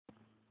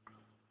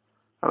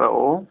Hello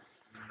all.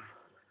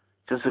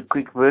 Just a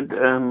quick vid.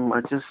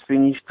 I just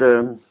finished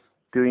doing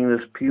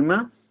this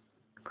Puma.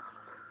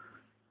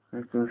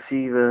 You can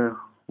see the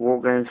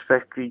War Games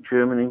Factory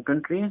German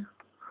infantry.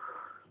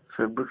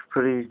 So it looks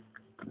pretty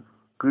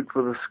good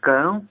for the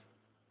scale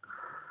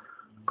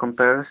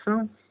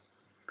comparison.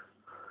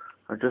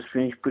 I just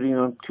finished putting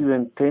on 2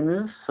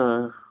 antennas,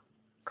 so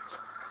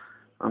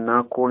I'm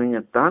now calling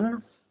it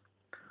done.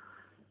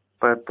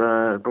 But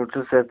we'll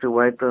just have to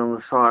wait on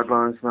the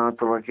sidelines now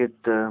till I get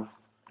the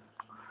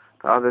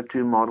other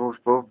 2 models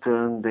built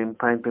and then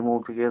paint them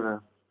all together.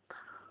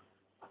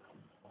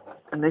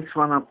 The next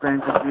one I plan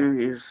to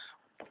do is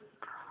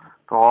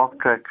the half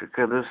track.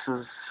 Okay, this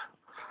is,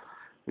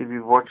 if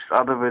you've watched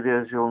other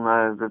videos, you'll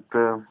know that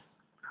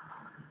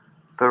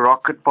the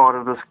rocket part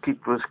of this kit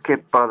was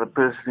kept by the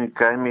person who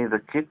gave me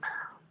the kit.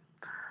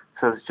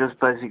 So it's just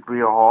basically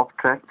a half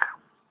track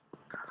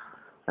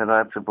that I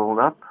have to build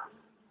up.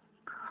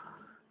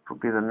 Will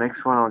be the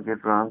next one I'll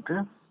get round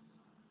to.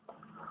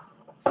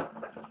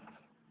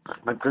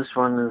 But this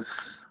one is,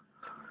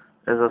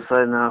 as I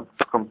say now,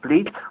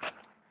 complete.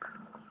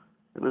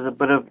 There was a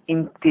bit of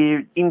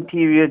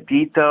interior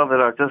detail that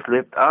I just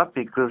left out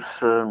because,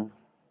 I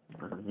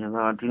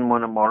didn't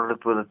want to model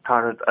it with a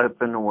turret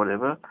open or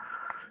whatever.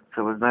 So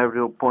there was no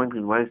real point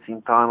in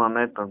wasting time on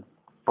that, on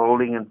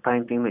building and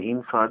painting the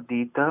inside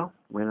detail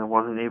when it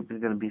wasn't even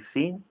going to be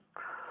seen.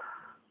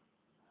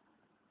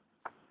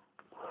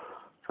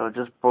 So I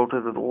just built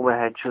it with all the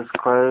hatches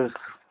closed,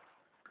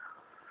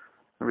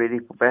 ready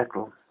for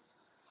battle.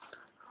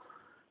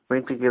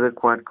 Went together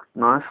quite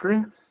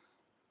nicely,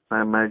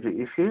 no major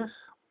issues.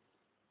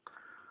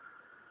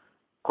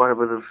 Quite a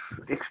bit of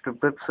extra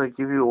bits. I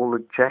give you all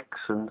the jacks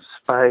and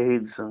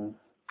spades and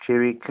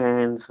jerry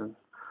cans and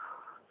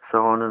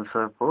so on and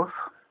so forth.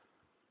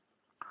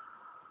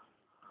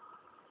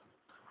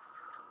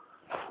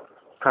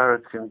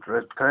 Turret can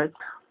rotate,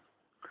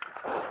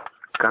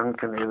 gun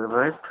can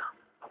elevate.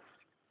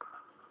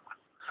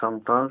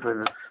 Sometimes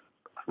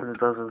when it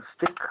doesn't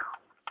stick.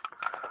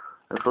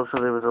 And also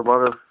there was a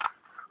lot of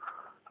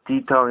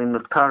detail in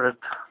the turret,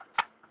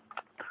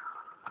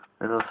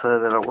 as I say,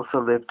 that I also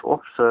left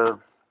off, so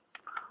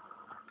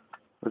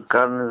the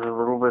gun is a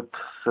little bit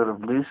sort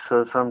of loose,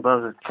 so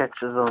sometimes it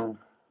catches on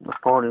the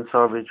part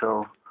inside, which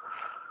I'll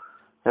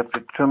have to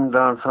trim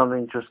down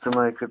something just to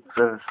make it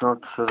that it's not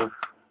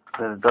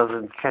that it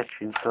doesn't catch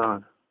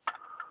inside.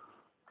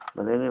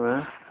 But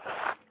anyway,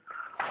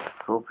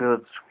 I feel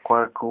it's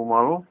quite a cool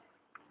model.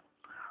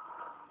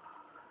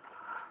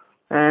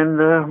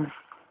 And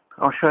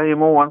I'll show you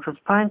more once it's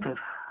painted.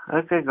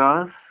 Okay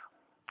guys,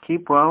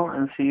 keep well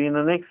and see you in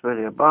the next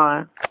video.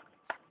 Bye.